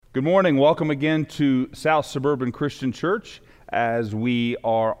Good morning. Welcome again to South Suburban Christian Church as we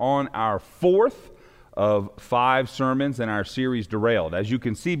are on our fourth of 5 sermons in our series Derailed. As you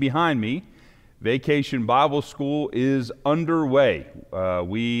can see behind me, Vacation Bible School is underway.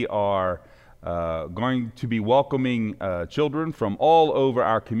 We are going to be welcoming children from all over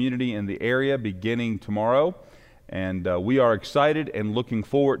our community in the area beginning tomorrow. And we are excited and looking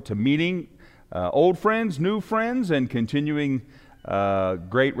forward to meeting old friends, new friends, and continuing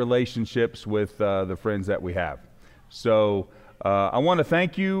great relationships with the friends that we have. So I want to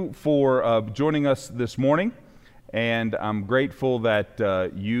thank you for joining us this morning, and I'm grateful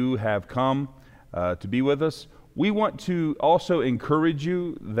that you have come to be with us. We want to also encourage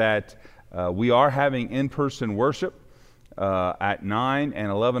you that we are having in-person worship at 9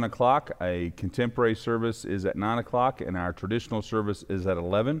 and 11 o'clock. A contemporary service is at 9 o'clock, and our traditional service is at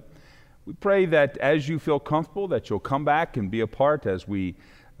 11. We pray that as you feel comfortable, that you'll come back and be a part as we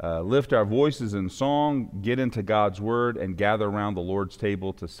lift our voices in song, get into God's Word, and gather around the Lord's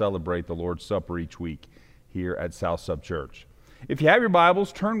table to celebrate the Lord's Supper each week here at South Sub Church. If you have your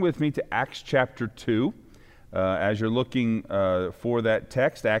Bibles, turn with me to Acts chapter 2. As you're looking for that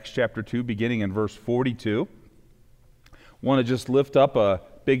text, Acts chapter 2, beginning in verse 42. Want to just lift up a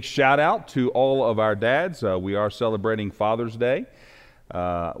big shout out to all of our dads. We are celebrating Father's Day.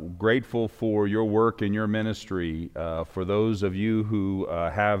 Grateful for your work and your ministry. For those of you who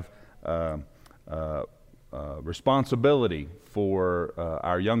have responsibility for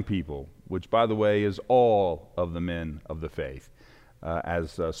our young people, which, by the way, is all of the men of the faith,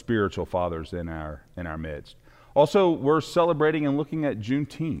 as spiritual fathers in our midst. Also, we're celebrating and looking at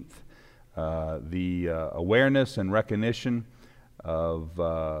Juneteenth, the awareness and recognition of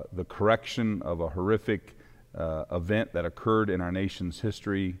the correction of a horrific event that occurred in our nation's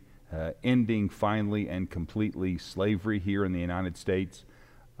history, ending finally and completely slavery here in the United States,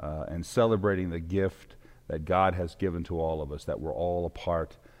 and celebrating the gift that God has given to all of us, that we're all a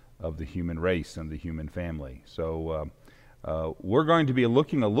part of the human race and the human family. So we're going to be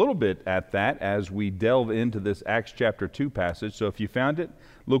looking a little bit at that as we delve into this Acts chapter 2 passage. So if you found it,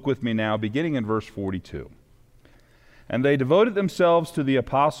 look with me now, beginning in verse 42. And they devoted themselves to the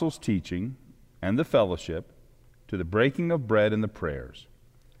apostles' teaching and the fellowship, to the breaking of bread and the prayers.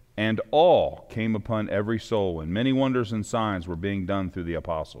 And awe came upon every soul, and many wonders and signs were being done through the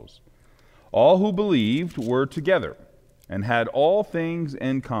apostles. All who believed were together, and had all things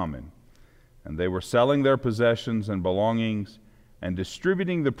in common. And they were selling their possessions and belongings, and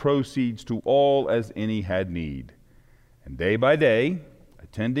distributing the proceeds to all as any had need. And day by day,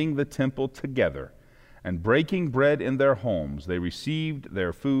 attending the temple together, and breaking bread in their homes, they received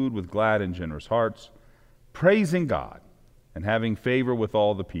their food with glad and generous hearts, praising God and having favor with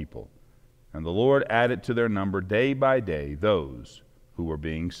all the people. And the Lord added to their number day by day those who were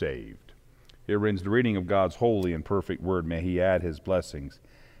being saved. Here ends the reading of God's holy and perfect word. May He add His blessings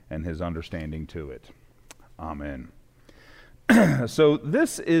and His understanding to it. Amen. So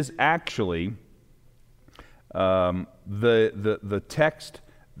this is actually the text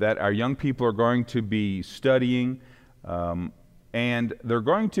that our young people are going to be studying, and they're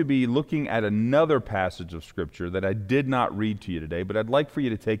going to be looking at another passage of Scripture that I did not read to you today, but I'd like for you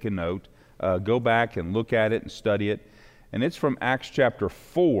to take a note, go back and look at it and study it. And it's from Acts chapter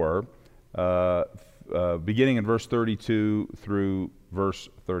 4, beginning in verse 32 through verse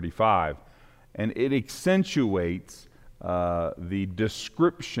 35. And it accentuates the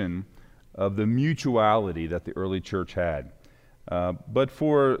description of the mutuality that the early church had. But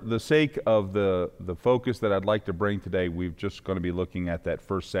for the sake of the focus that I'd like to bring today, we're just going to be looking at that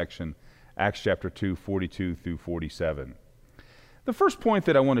first section, Acts chapter 2, 42 through 47. The first point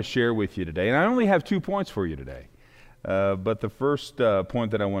that I want to share with you today, and I only have 2 points for you today, but the first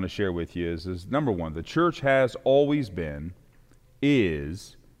point that I want to share with you is number one, the church has always been,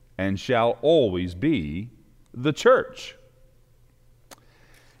 is, and shall always be the church.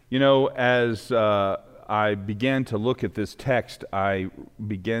 You know, as I began to look at this text, I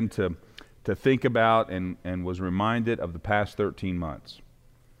began to think about and was reminded of the past 13 months.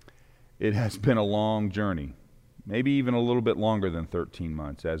 It has been a long journey, maybe even a little bit longer than 13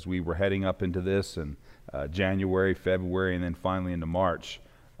 months, as we were heading up into this in January, February, and then finally into March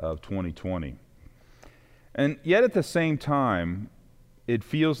of 2020. And yet at the same time, it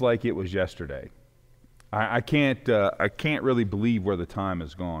feels like it was yesterday. I can't really believe where the time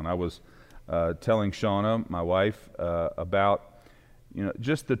has gone. I was telling Shauna, my wife, about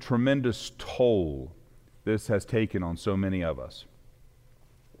just the tremendous toll this has taken on so many of us.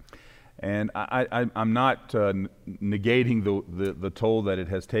 And I'm not negating the toll that it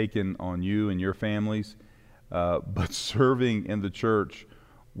has taken on you and your families, but serving in the church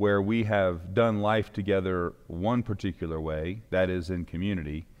where we have done life together one particular way, that is in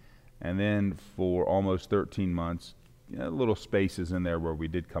community, and then for almost 13 months, little spaces in there where we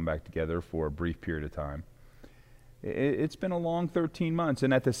did come back together for a brief period of time. It's been a long 13 months,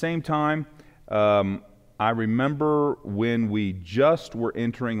 and at the same time, I remember when we just were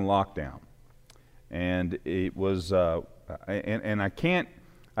entering lockdown, and it was, and I can't,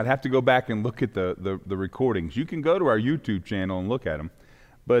 I'd have to go back and look at the recordings. You can go to our YouTube channel and look at them.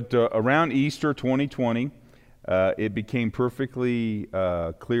 But around Easter 2020, it became perfectly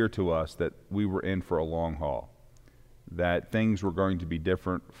clear to us that we were in for a long haul, that things were going to be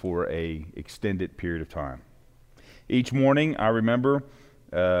different for a extended period of time. Each morning, I remember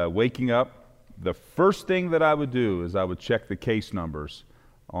waking up. The first thing that I would do is I would check the case numbers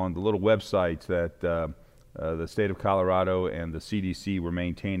on the little websites that the state of Colorado and the CDC were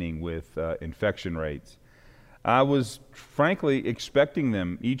maintaining with infection rates. I was frankly expecting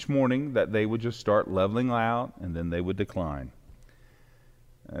them each morning that they would just start leveling out and then they would decline.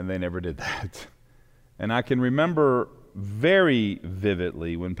 And they never did that. And I can remember very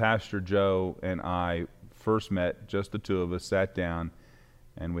vividly when Pastor Joe and I first met, just the two of us sat down,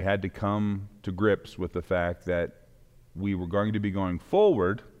 and we had to come to grips with the fact that we were going to be going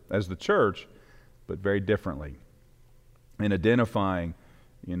forward as the church, but very differently, in identifying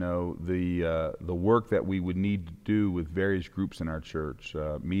the work that we would need to do with various groups in our church.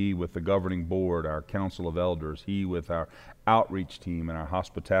 Me with the governing board, our council of elders, he with our outreach team and our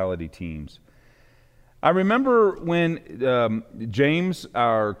hospitality teams. I remember when James,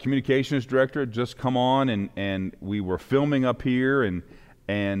 our communications director, had just come on and we were filming up here and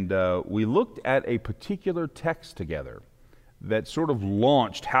we looked at a particular text together that sort of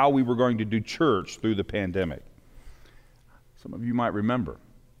launched how we were going to do church through the pandemic. Some of you might remember.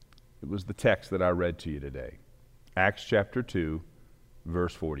 It was the text that I read to you today. Acts chapter 2,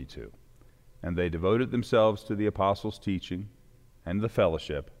 verse 42. And they devoted themselves to the apostles' teaching and the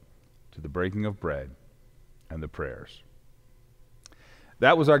fellowship, to the breaking of bread and the prayers.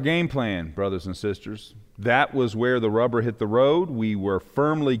 That was our game plan, brothers and sisters. That was where the rubber hit the road. We were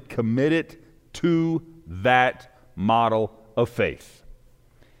firmly committed to that model of faith.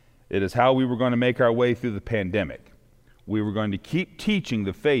 It is how we were going to make our way through the pandemic. We were going to keep teaching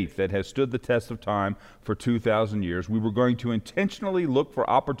the faith that has stood the test of time for 2,000 years. We were going to intentionally look for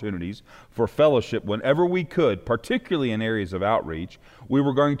opportunities for fellowship whenever we could, particularly in areas of outreach. We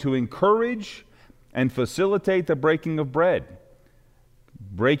were going to encourage and facilitate the breaking of bread.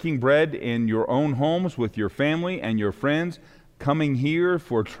 Breaking bread in your own homes with your family and your friends, coming here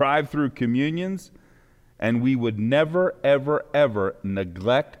for drive-through communions, and we would never, ever, ever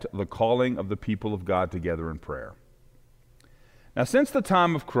neglect the calling of the people of God together in prayer. Now, since the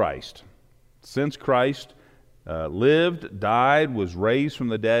time of Christ, since Christ lived, died, was raised from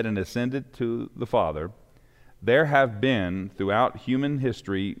the dead, and ascended to the Father, there have been, throughout human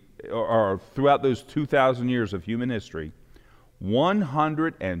history, or throughout those 2,000 years of human history,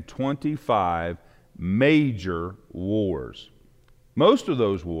 125 major wars. Most of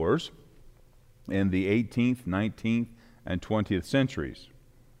those wars in the 18th, 19th, and 20th centuries.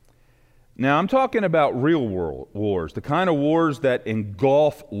 Now, I'm talking about real world wars, the kind of wars that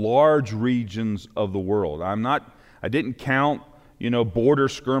engulf large regions of the world. I didn't count, border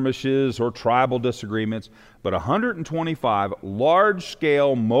skirmishes or tribal disagreements, but 125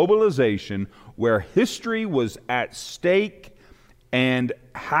 large-scale mobilization where history was at stake and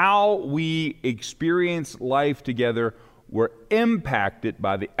how we experience life together were impacted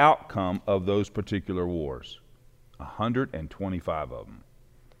by the outcome of those particular wars. 125 of them.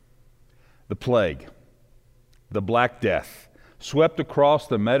 The plague, the Black Death, swept across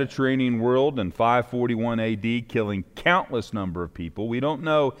the Mediterranean world in 541 AD, killing countless number of people. We don't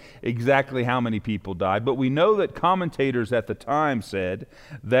know exactly how many people died, but we know that commentators at the time said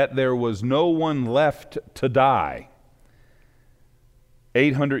that there was no one left to die.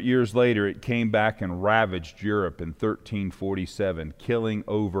 800 years later, it came back and ravaged Europe in 1347, killing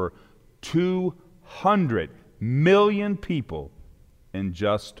over 200 million people in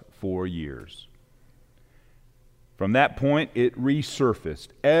just 4 years. From that point, it resurfaced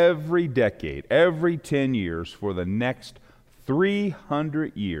every decade, every 10 years for the next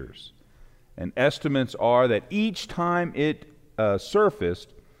 300 years. And estimates are that each time it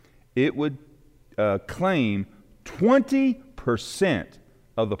surfaced, it would claim 20%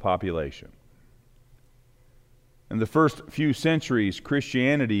 of the population. In the first few centuries,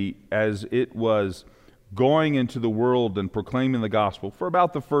 Christianity, as it was going into the world and proclaiming the gospel for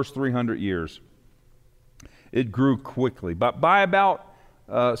about the first 300 years, it grew quickly. But by about,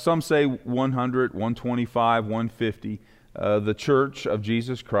 some say 100, 125, 150, the church of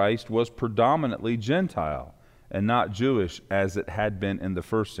Jesus Christ was predominantly Gentile and not Jewish as it had been in the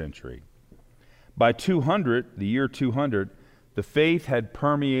first century. By 200, the year 200, the faith had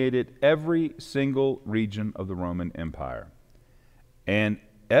permeated every single region of the Roman Empire. And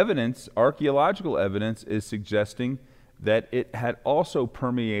evidence, archaeological evidence, is suggesting that it had also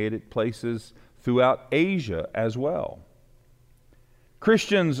permeated places throughout Asia as well.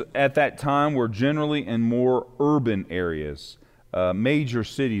 Christians at that time were generally in more urban areas, major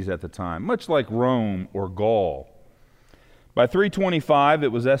cities at the time, much like Rome or Gaul. By 325,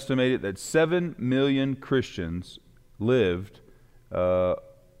 it was estimated that 7 million Christians lived,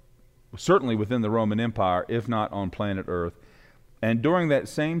 certainly within the Roman Empire, if not on planet Earth. And during that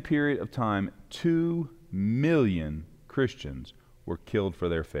same period of time, 2 million Christians were killed for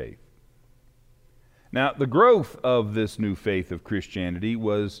their faith. Now, the growth of this new faith of Christianity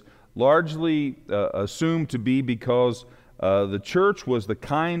was largely assumed to be because the church was the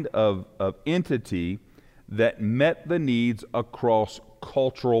kind of entity that met the needs across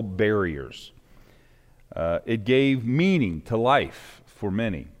cultural barriers. It gave meaning to life for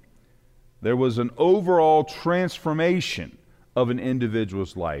many. There was an overall transformation of an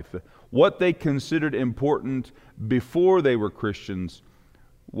individual's life. What they considered important before they were Christians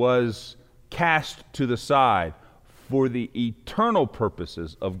was cast to the side for the eternal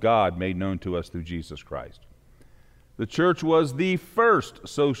purposes of God made known to us through Jesus Christ. The church was the first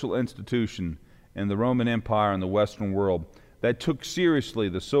social institution in the Roman Empire and the Western world that took seriously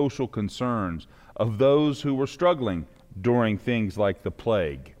the social concerns of those who were struggling during things like the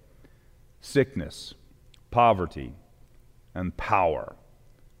plague, sickness, poverty, and power,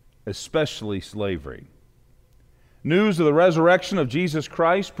 especially slavery. News of the resurrection of Jesus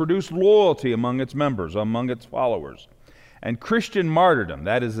Christ produced loyalty among its members, among its followers. And Christian martyrdom,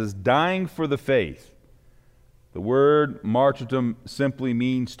 that is dying for the faith. The word martyrdom simply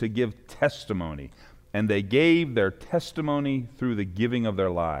means to give testimony, and they gave their testimony through the giving of their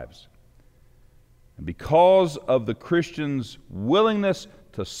lives. And because of the Christians' willingness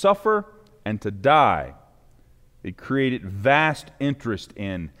to suffer and to die, it created vast interest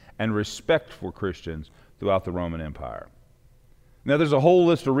in and respect for Christians throughout the Roman Empire. Now, there's a whole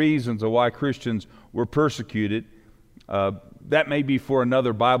list of reasons of why Christians were persecuted. That may be for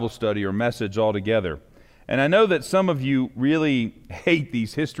another Bible study or message altogether. And I know that some of you really hate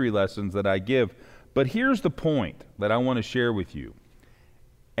these history lessons that I give, but here's the point that I want to share with you.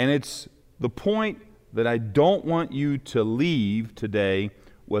 And it's the point that I don't want you to leave today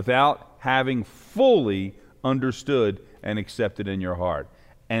without having fully understood and accepted in your heart.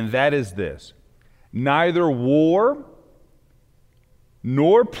 And that is this: neither war,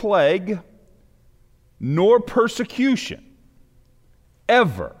 nor plague, nor persecution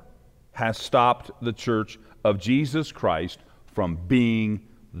ever has stopped the church of Jesus Christ from being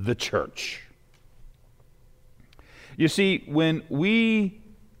the church. You see, when we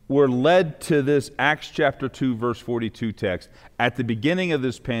were led to this Acts chapter 2, verse 42 text at the beginning of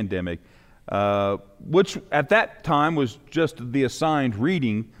this pandemic, which at that time was just the assigned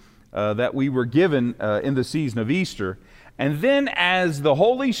reading that we were given in the season of Easter. And then as the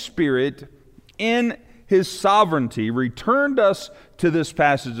Holy Spirit, in His sovereignty, returned us to this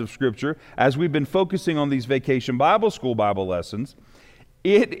passage of Scripture, as we've been focusing on these Vacation Bible School Bible lessons,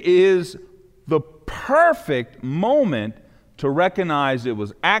 it is the perfect moment to recognize it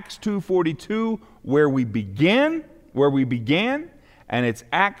was Acts 2:42 where we began, and it's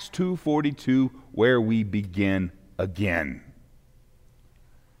Acts 2:42 where we begin again.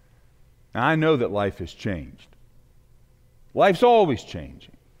 Now, I know that life has changed. Life's always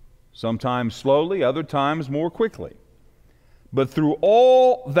changing. Sometimes slowly, other times more quickly. But through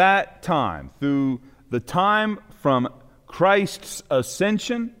all that time, through the time from Christ's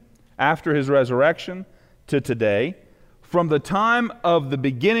ascension after His resurrection to today, from the time of the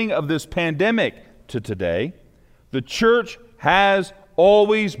beginning of this pandemic to today, the church has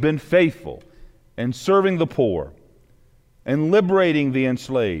always been faithful in serving the poor and liberating the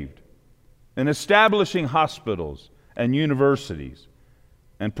enslaved and establishing hospitals and universities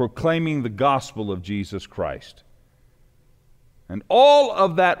and proclaiming the gospel of Jesus Christ. And all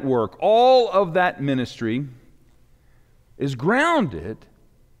of that work, all of that ministry is grounded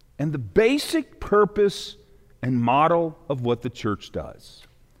in the basic purpose and model of what the church does.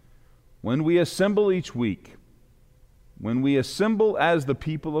 When we assemble each week, when we assemble as the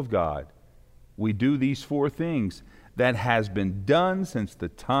people of God, we do these four things that has been done since the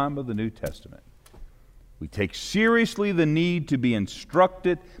time of the New Testament. We take seriously the need to be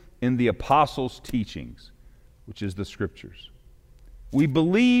instructed in the apostles' teachings, which is the Scriptures. We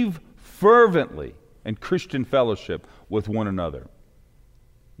believe fervently and Christian fellowship with one another.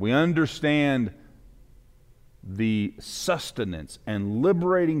 We understand the sustenance and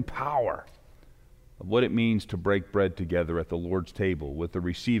liberating power of what it means to break bread together at the Lord's table with the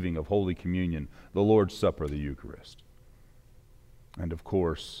receiving of Holy Communion, the Lord's Supper, the Eucharist. And of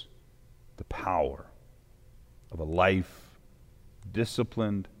course, the power of a life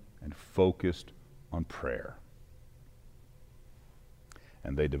disciplined and focused on prayer.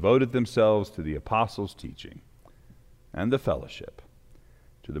 And they devoted themselves to the apostles' teaching and the fellowship,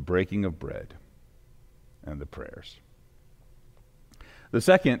 to the breaking of bread and the prayers. The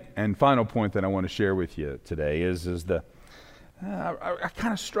second and final point that I want to share with you today is I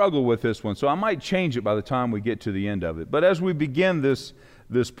kind of struggle with this one, so I might change it by the time we get to the end of it. But as we begin this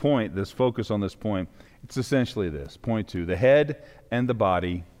point, this focus on this point, it's essentially this. Point 2, the head and the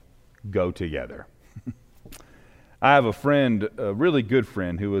body go together. I have a friend, a really good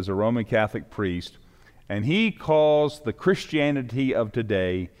friend, who is a Roman Catholic priest, and he calls the Christianity of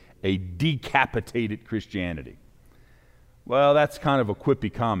today a decapitated Christianity. Well, that's kind of a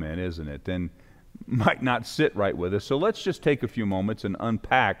quippy comment, isn't it? And might not sit right with us. So let's just take a few moments and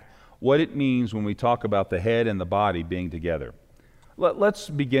unpack what it means when we talk about the head and the body being together. Let's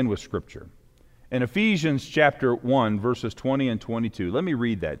begin with Scripture. In Ephesians chapter 1, verses 20 and 22, let me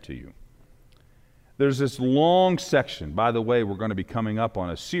read that to you. There's this long section. By the way, we're going to be coming up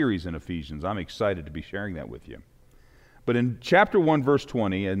on a series in Ephesians. I'm excited to be sharing that with you. But in chapter 1, verse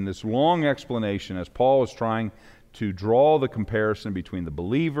 20, in this long explanation, as Paul is trying to draw the comparison between the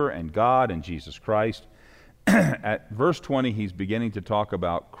believer and God and Jesus Christ, at verse 20, he's beginning to talk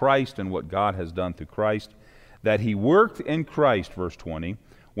about Christ and what God has done through Christ, that he worked in Christ, verse 20,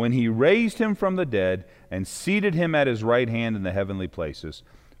 when he raised him from the dead and seated him at his right hand in the heavenly places,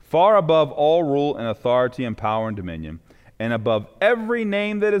 far above all rule and authority and power and dominion, and above every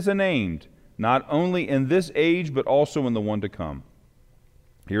name that is named, not only in this age, but also in the one to come.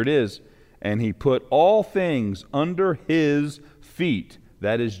 Here it is. And he put all things under his feet,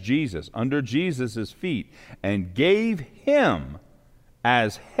 that is Jesus, under Jesus' feet, and gave him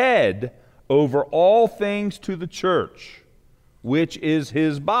as head over all things to the church, which is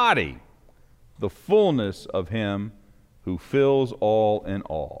his body, the fullness of him who fills all in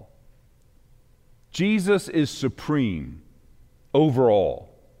all. Jesus is supreme over all.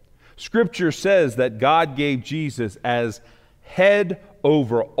 Scripture says that God gave Jesus as head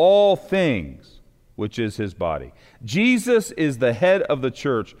over all things, which is his body. Jesus is the head of the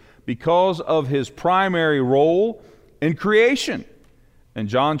church because of his primary role in creation. In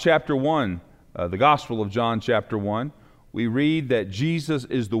John chapter 1, the Gospel of John chapter 1, we read that Jesus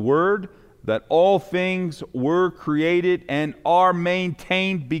is the Word, that all things were created and are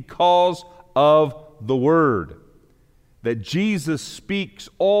maintained because of the Word. That Jesus speaks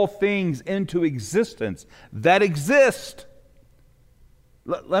all things into existence that exist.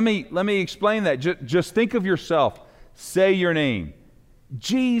 Let me explain that. Just think of yourself. Say your name.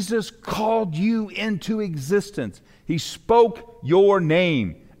 Jesus called you into existence. He spoke your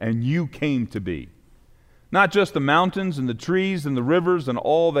name and you came to be. Not just the mountains and the trees and the rivers and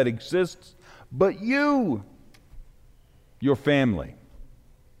all that exists, but you, your family.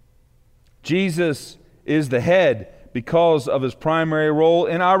 Jesus is the head because of his primary role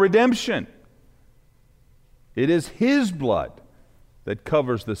in our redemption. It is his blood that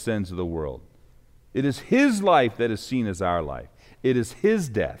covers the sins of the world. It is his life that is seen as our life. It is his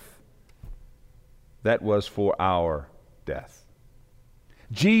death that was for our death.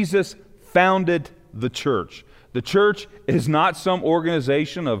 Jesus founded the church. The church is not some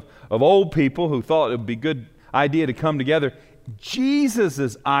organization of old people who thought it would be a good idea to come together.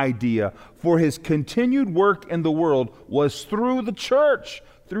 Jesus' idea for his continued work in the world was through the church,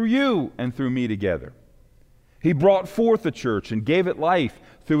 through you and through me together. He brought forth the church and gave it life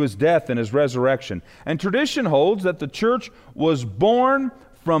through his death and his resurrection. And tradition holds that the church was born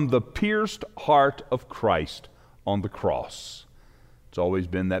from the pierced heart of Christ on the cross. It's always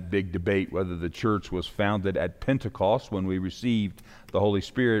been that big debate whether the church was founded at Pentecost when we received the Holy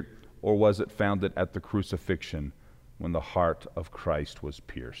Spirit, or was it founded at the crucifixion when the heart of Christ was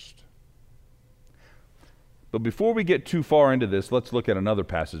pierced. But before we get too far into this, let's look at another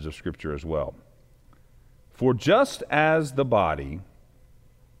passage of Scripture as well. For just as the body,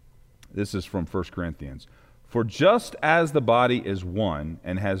 this is from 1 Corinthians, for just as the body is one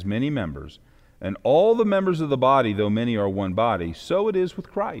and has many members, and all the members of the body, though many, are one body, so it is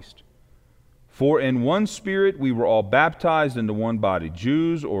with Christ. For in one Spirit we were all baptized into one body,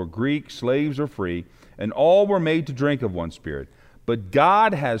 Jews or Greeks, slaves or free, and all were made to drink of one Spirit. But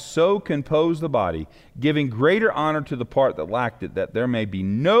God has so composed the body, giving greater honor to the part that lacked it, that there may be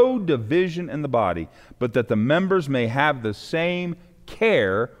no division in the body, but that the members may have the same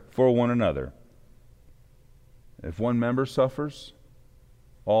care for one another. If one member suffers,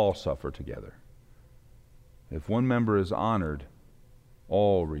 all suffer together. If one member is honored,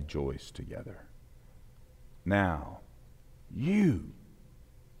 all rejoice together. Now, you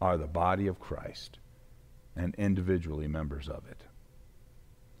are the body of Christ and individually members of it.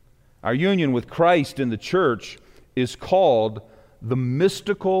 Our union with Christ in the church is called the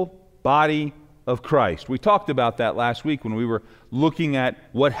mystical body of Christ. We talked about that last week when we were looking at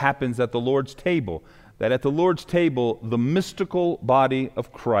what happens at the Lord's table. That at the Lord's table, the mystical body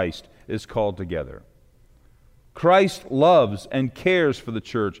of Christ is called together. Christ loves and cares for the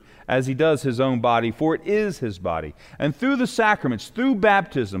church as he does his own body, for it is his body. And through the sacraments, through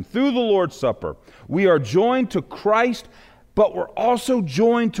baptism, through the Lord's Supper, we are joined to Christ, but we're also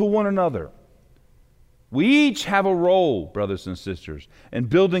joined to one another. We each have a role, brothers and sisters, in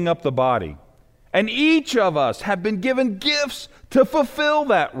building up the body. And each of us have been given gifts to fulfill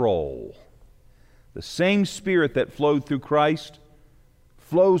that role. The same Spirit that flowed through Christ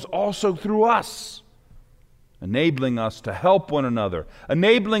flows also through us, enabling us to help one another,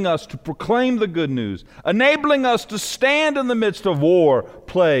 enabling us to proclaim the good news, enabling us to stand in the midst of war,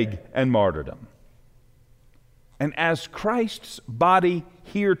 plague, and martyrdom. And as Christ's body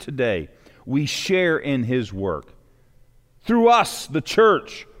here today, we share in his work. Through us, the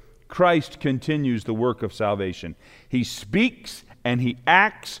church, Christ continues the work of salvation. He speaks and he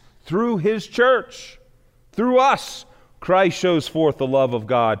acts through his church. Through us, Christ shows forth the love of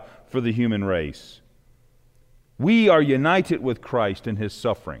God for the human race. We are united with Christ in his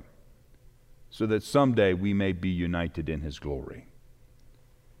suffering, so that someday we may be united in his glory.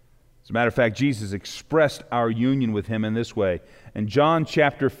 As a matter of fact, Jesus expressed our union with him in this way. In John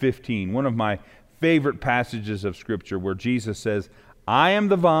chapter 15, one of my favorite passages of Scripture, where Jesus says, I am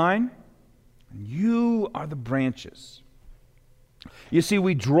the vine, and you are the branches. You see,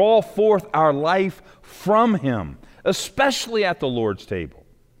 we draw forth our life from him, especially at the Lord's table.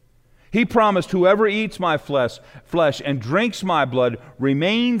 He promised, whoever eats my flesh and drinks my blood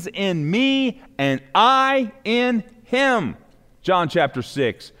remains in me, and I in him. John chapter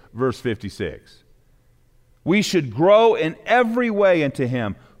 6, verse 56. We should grow in every way into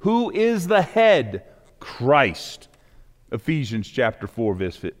him, who is the head, Christ. Ephesians chapter 4,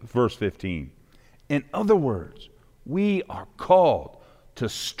 verse 15. In other words, we are called to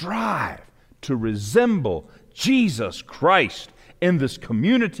strive to resemble Jesus Christ in this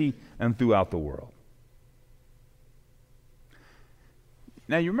community and throughout the world.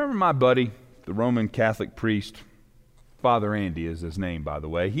 Now, you remember my buddy, the Roman Catholic priest, Father Andy is his name, by the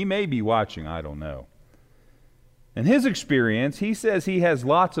way. He may be watching, I don't know. In his experience, he says he has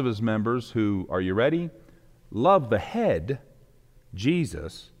lots of his members who, are you ready? Love the head,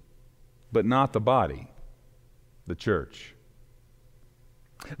 Jesus, but not the body, the church.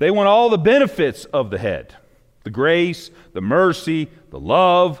 They want all the benefits of the head, the grace, the mercy, the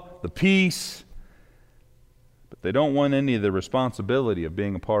love, the peace, but they don't want any of the responsibility of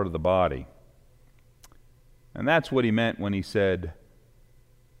being a part of the body. And that's what he meant when he said,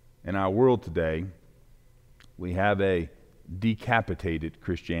 in our world today, we have a decapitated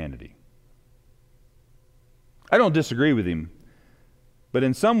Christianity. I don't disagree with him, but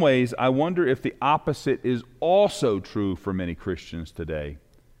in some ways, I wonder if the opposite is also true for many Christians today,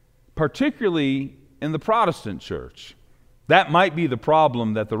 particularly in the Protestant church. That might be the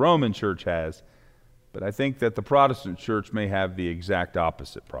problem that the Roman church has, but I think that the Protestant church may have the exact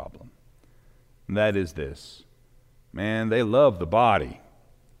opposite problem. And that is this. Man, they love the body.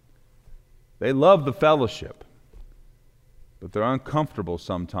 They love the fellowship, but they're uncomfortable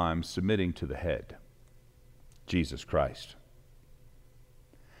sometimes submitting to the head, Jesus Christ.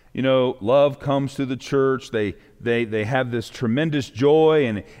 You know, love comes to the church. They have this tremendous joy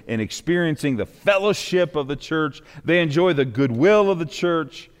in experiencing the fellowship of the church. They enjoy the goodwill of the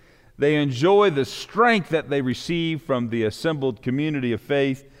church. They enjoy the strength that they receive from the assembled community of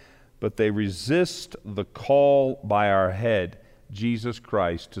faith, but they resist the call by our head, Jesus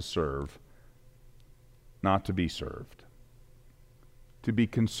Christ, to serve, not to be served, to be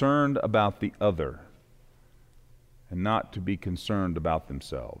concerned about the other, and not to be concerned about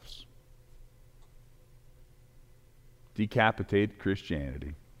themselves. Decapitated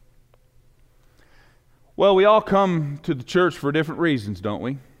Christianity. Well, we all come to the church for different reasons, don't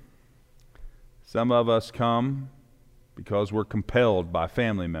we? Some of us come because we're compelled by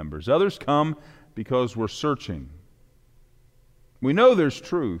family members. Others come because we're searching. We know there's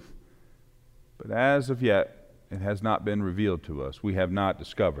truth, but as of yet, it has not been revealed to us. We have not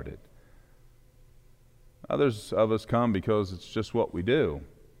discovered it. Others of us come because it's just what we do.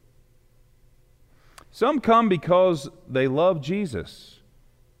 Some come because they love Jesus,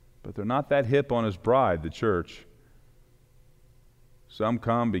 but they're not that hip on his bride, the church. Some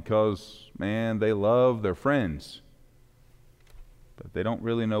come because, man, they love their friends, but they don't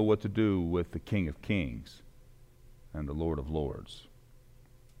really know what to do with the King of Kings and the Lord of Lords.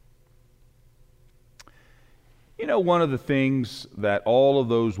 You know, one of the things that all of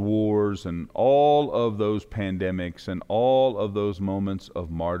those wars and all of those pandemics and all of those moments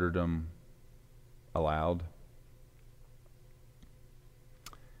of martyrdom allowed?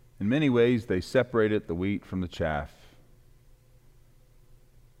 In many ways, they separated the wheat from the chaff.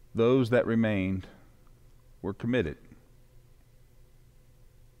 Those that remained were committed.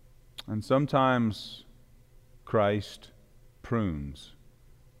 And sometimes Christ prunes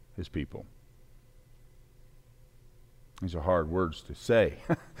his people. These are hard words to say.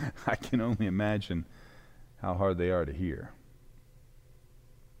 I can only imagine how hard they are to hear.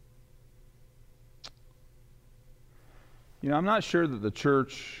 You know, I'm not sure that the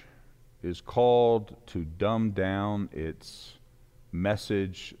church is called to dumb down its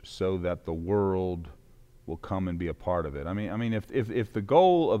message so that the world will come and be a part of it. I mean, if the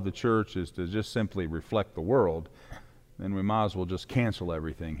goal of the church is to just simply reflect the world, then we might as well just cancel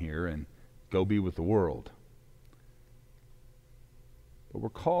everything here and go be with the world. But we're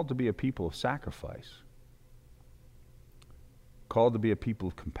called to be a people of sacrifice. Called to be a people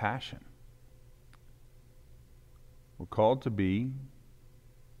of compassion. We're called to be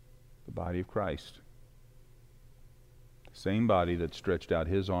the body of Christ. The same body that stretched out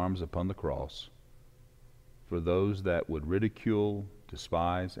his arms upon the cross for those that would ridicule,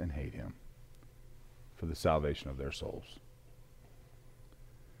 despise, and hate him for the salvation of their souls.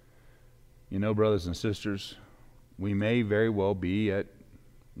 You know, brothers and sisters, we may very well be at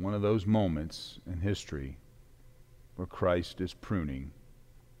one of those moments in history where Christ is pruning,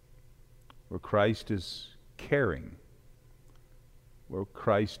 where Christ is caring, where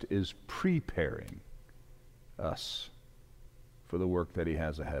Christ is preparing us for the work that he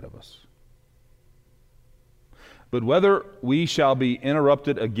has ahead of us. But whether we shall be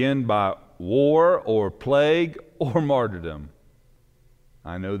interrupted again by war or plague or martyrdom,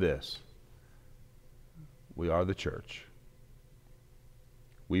 I know this: we are the church.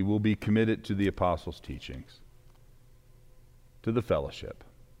 We will be committed to the apostles' teachings, to the fellowship,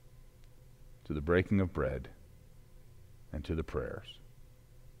 to the breaking of bread, and to the prayers,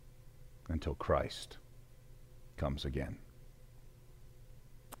 until Christ comes again.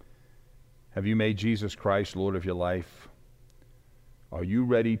 Have you made Jesus Christ Lord of your life? Are you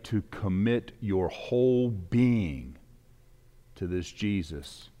ready to commit your whole being to this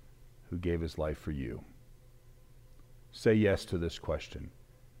Jesus who gave his life for you? Say yes to this question.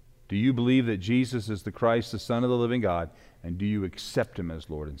 Do you believe that Jesus is the Christ, the Son of the living God, and do you accept him as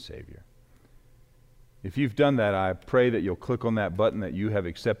Lord and Savior? If you've done that, I pray that you'll click on that button that you have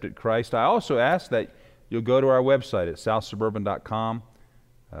accepted Christ. I also ask that you'll go to our website at southsuburban.com.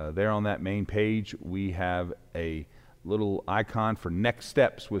 There on that main page, we have a little icon for next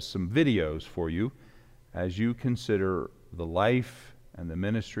steps with some videos for you as you consider the life and the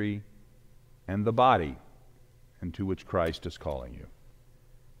ministry and the body into which Christ is calling you.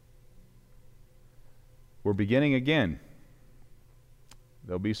 We're beginning again.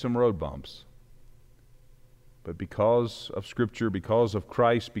 There'll be some road bumps. But because of Scripture, because of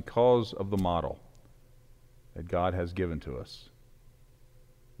Christ, because of the model that God has given to us,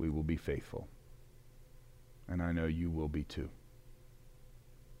 we will be faithful. And I know you will be too.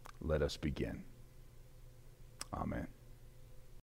 Let us begin. Amen.